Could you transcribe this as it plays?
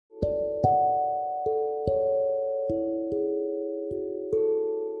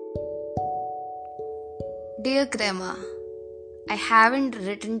Dear Crema, I haven't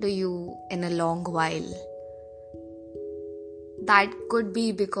written to you in a long while. That could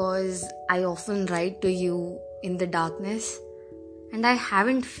be because I often write to you in the darkness, and I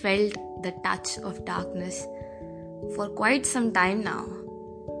haven't felt the touch of darkness for quite some time now.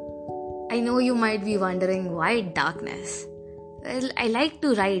 I know you might be wondering why darkness. Well, I like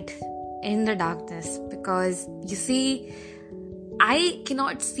to write in the darkness because you see, I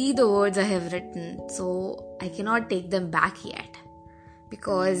cannot see the words I have written, so I cannot take them back yet.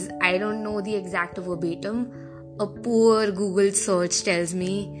 Because I don't know the exact verbatim, a poor Google search tells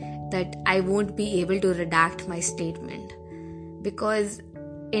me that I won't be able to redact my statement. Because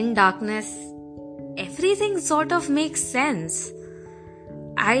in darkness, everything sort of makes sense.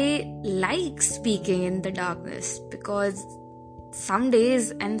 I like speaking in the darkness because some days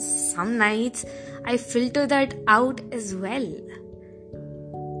and some nights I filter that out as well.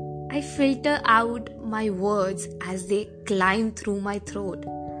 I filter out my words as they climb through my throat.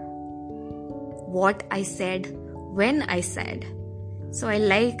 What I said, when I said. So I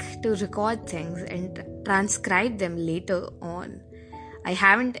like to record things and transcribe them later on. I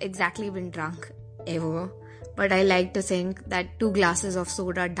haven't exactly been drunk ever, but I like to think that 2 glasses of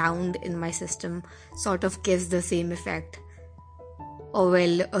soda downed in my system sort of gives the same effect. Or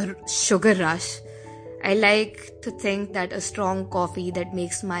well, a sugar rush. I like to think that a strong coffee that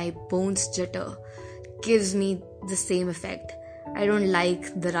makes my bones jitter gives me the same effect. I don't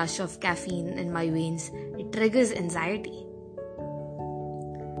like the rush of caffeine in my veins. It triggers anxiety.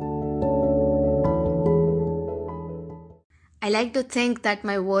 I like to think that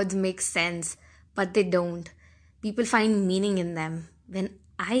my words make sense, but they don't. People find meaning in them when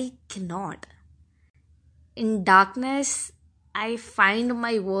I cannot. In darkness, I find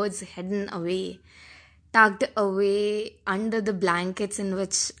my words hidden away, tucked away under the blankets in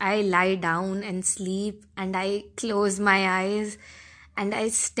which I lie down and sleep, and I close my eyes and I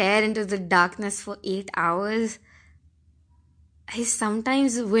stare into the darkness for 8 hours. I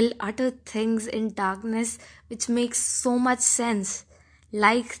sometimes will utter things in darkness which make so much sense,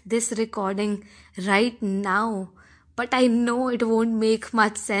 like this recording right now, but I know it won't make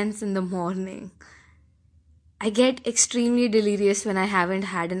much sense in the morning. I get extremely delirious when I haven't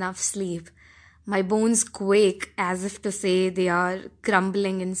had enough sleep. My bones quake as if to say they are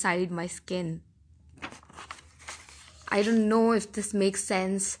crumbling inside my skin. I don't know if this makes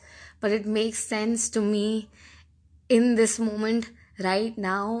sense, but it makes sense to me in this moment right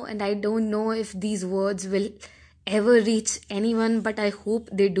now, and I don't know if these words will ever reach anyone, but I hope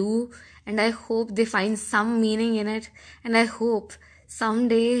they do, and I hope they find some meaning in it, and I hope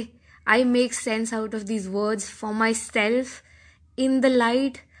someday I make sense out of these words for myself in the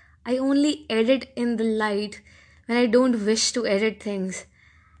light. I only edit in the light when I don't wish to edit things.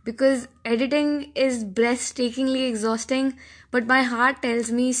 Because editing is breathtakingly exhausting, but my heart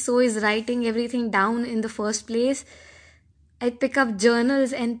tells me so is writing everything down in the first place. I pick up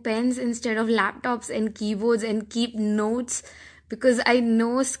journals and pens instead of laptops and keyboards and keep notes because I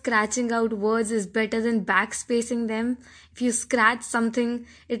know scratching out words is better than backspacing them. If you scratch something,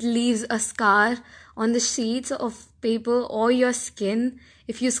 it leaves a scar on the sheets of paper or your skin.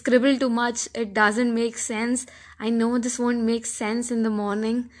 If you scribble too much, it doesn't make sense. I know this won't make sense in the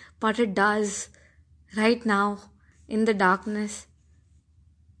morning, but it does right now in the darkness.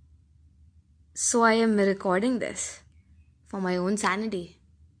 So I am recording this for my own sanity.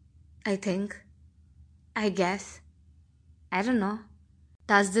 I think. I guess. I don't know.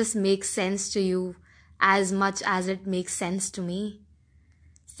 Does this make sense to you as much as it makes sense to me?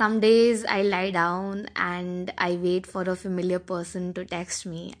 Some days I lie down and I wait for a familiar person to text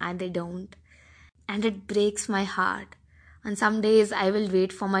me and they don't. And it breaks my heart. On some days I will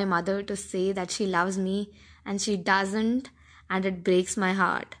wait for my mother to say that she loves me and she doesn't, and it breaks my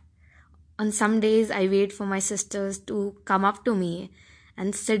heart. On some days I wait for my sisters to come up to me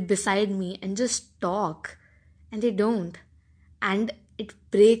and sit beside me and just talk, and they don't, and it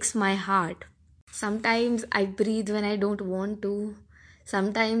breaks my heart. Sometimes I breathe when I don't want to.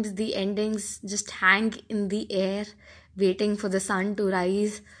 Sometimes the endings just hang in the air, waiting for the sun to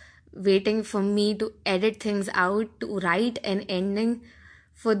rise, waiting for me to edit things out, to write an ending,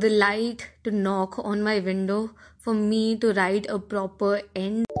 for the light to knock on my window, for me to write a proper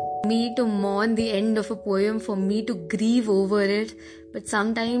end, for me to mourn the end of a poem, for me to grieve over it. But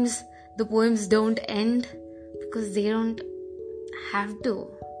sometimes the poems don't end because they don't have to.